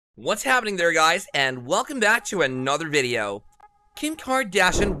What's happening there, guys, and welcome back to another video. Kim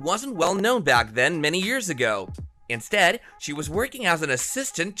Kardashian wasn't well known back then many years ago. Instead, she was working as an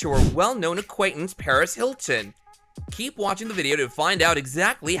assistant to her well-known acquaintance Paris Hilton. Keep watching the video to find out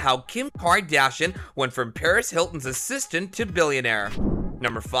exactly how Kim Kardashian went from Paris Hilton's assistant to billionaire.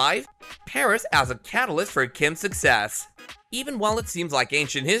 Number 5. Paris as a catalyst for Kim's success. Even while it seems like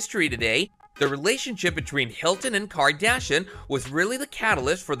ancient history today, the relationship between Hilton and Kardashian was really the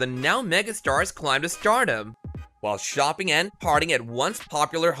catalyst for the now megastar's climb to stardom. While shopping and partying at once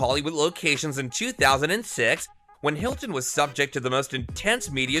popular Hollywood locations in 2006, when Hilton was subject to the most intense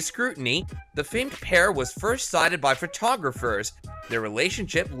media scrutiny, the famed pair was first sighted by photographers. Their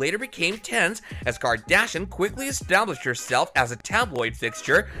relationship later became tense as Kardashian quickly established herself as a tabloid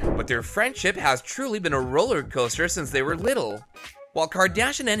fixture, but their friendship has truly been a roller coaster since they were little. While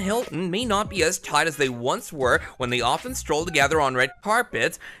Kardashian and Hilton may not be as tight as they once were when they often stroll together on red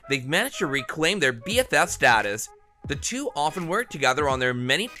carpets, they've managed to reclaim their BFF status. The two often work together on their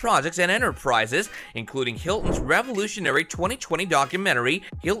many projects and enterprises, including Hilton's revolutionary 2020 documentary,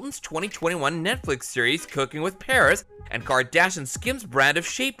 Hilton's 2021 Netflix series Cooking with Paris, and Kardashian's Skims brand of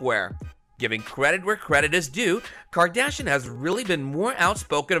shapewear. Giving credit where credit is due, Kardashian has really been more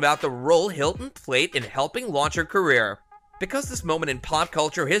outspoken about the role Hilton played in helping launch her career. Because this moment in pop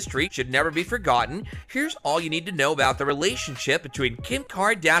culture history should never be forgotten, here's all you need to know about the relationship between Kim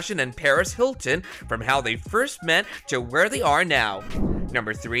Kardashian and Paris Hilton, from how they first met to where they are now.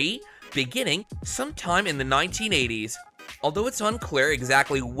 Number 3. Beginning sometime in the 1980s. Although it's unclear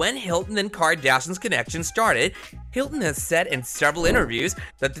exactly when Hilton and Kardashian's connection started, Hilton has said in several interviews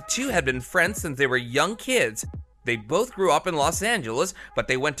that the two had been friends since they were young kids. They both grew up in Los Angeles, but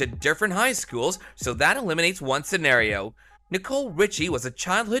they went to different high schools, so that eliminates one scenario. Nicole Richie was a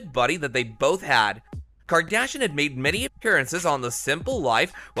childhood buddy that they both had. Kardashian had made many appearances on The Simple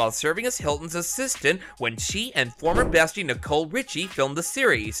Life while serving as Hilton's assistant when she and former bestie Nicole Richie filmed the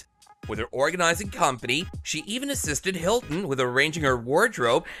series. With her organizing company, she even assisted Hilton with arranging her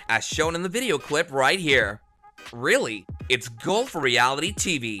wardrobe, as shown in the video clip right here. Really, it's gold for reality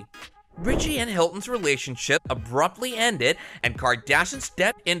TV. Richie and Hilton's relationship abruptly ended, and Kardashian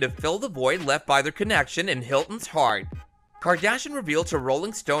stepped in to fill the void left by their connection in Hilton's heart. Kardashian revealed to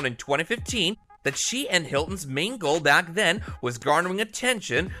Rolling Stone in 2015 that she and Hilton's main goal back then was garnering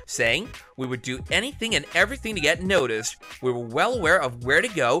attention, saying, "We would do anything and everything to get noticed. We were well aware of where to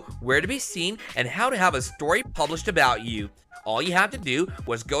go, where to be seen, and how to have a story published about you. All you had to do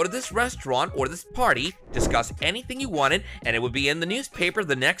was go to this restaurant or this party, discuss anything you wanted, and it would be in the newspaper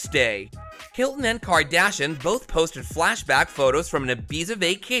the next day." Hilton and Kardashian both posted flashback photos from an Ibiza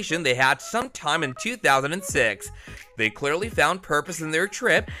vacation they had sometime in 2006. They clearly found purpose in their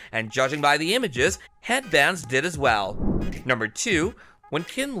trip, and judging by the images, headbands did as well. Number 2. When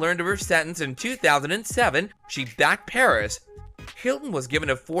Kim learned of her sentence in 2007, she backed Paris. Hilton was given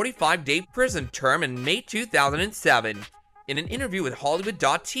a 45-day prison term in May 2007. In an interview with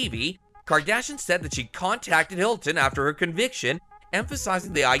Hollywood.tv, Kardashian said that she contacted Hilton after her conviction,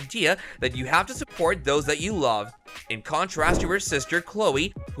 emphasizing the idea that you have to support those that you love. In contrast to her sister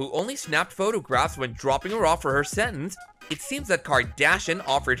Khloe, who only snapped photographs when dropping her off for her sentence, it seems that Kardashian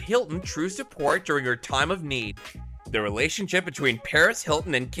offered Hilton true support during her time of need. The relationship between Paris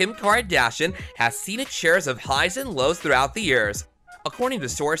Hilton and Kim Kardashian has seen its shares of highs and lows throughout the years. According to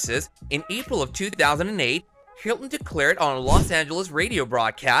sources, in April of 2008, Hilton declared on a Los Angeles radio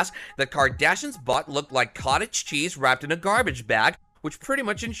broadcast that Kardashian's butt looked like cottage cheese wrapped in a garbage bag, which pretty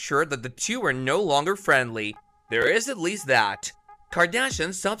much ensured that the two were no longer friendly. There is at least that.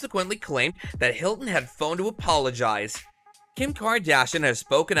 Kardashian subsequently claimed that Hilton had phoned to apologize. Kim Kardashian has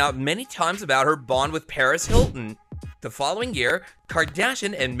spoken out many times about her bond with Paris Hilton. The following year,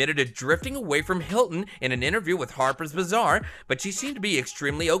 Kardashian admitted to drifting away from Hilton in an interview with Harper's Bazaar, but she seemed to be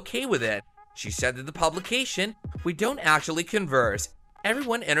extremely okay with it. She said to the publication, "We don't actually converse.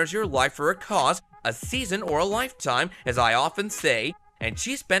 Everyone enters your life for a cause, a season, or a lifetime, as I often say, and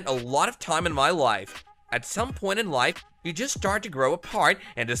she spent a lot of time in my life. At some point in life, you just start to grow apart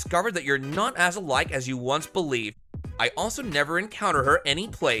and discover that you're not as alike as you once believed. I also never encounter her any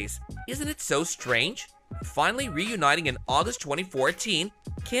place. Isn't it so strange?" Finally reuniting in August 2014,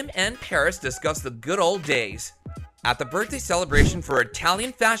 Kim and Paris discussed the good old days. At the birthday celebration for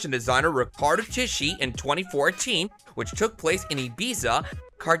Italian fashion designer Riccardo Tisci in 2014, which took place in Ibiza,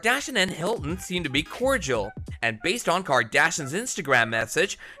 Kardashian and Hilton seemed to be cordial, and based on Kardashian's Instagram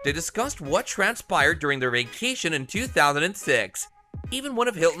message, they discussed what transpired during their vacation in 2006. Even one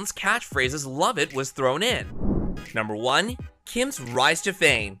of Hilton's catchphrases, "Love it," was thrown in. Number 1. Kim's rise to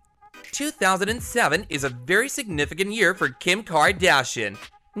fame. 2007 is a very significant year for Kim Kardashian.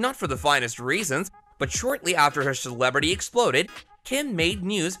 Not for the finest reasons, but shortly after her celebrity exploded, Kim made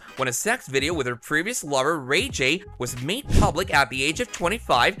news when a sex video with her previous lover, Ray J, was made public at the age of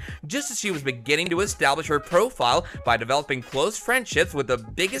 25, just as she was beginning to establish her profile by developing close friendships with the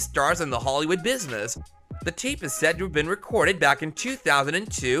biggest stars in the Hollywood business. The tape is said to have been recorded back in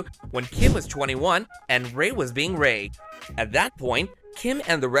 2002 when Kim was 21 and Ray was being Ray. At that point, Kim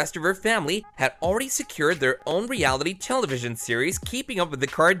and the rest of her family had already secured their own reality television series, Keeping Up with the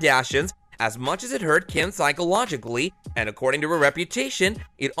Kardashians, as much as it hurt Kim psychologically, and according to her reputation,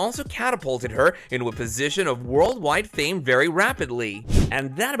 it also catapulted her into a position of worldwide fame very rapidly.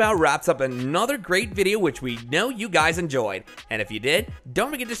 And that about wraps up another great video which we know you guys enjoyed. And if you did,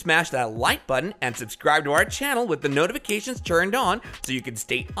 don't forget to smash that like button and subscribe to our channel with the notifications turned on so you can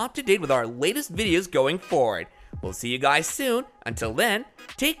stay up to date with our latest videos going forward. We'll see you guys soon. Until then,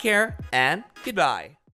 take care and goodbye.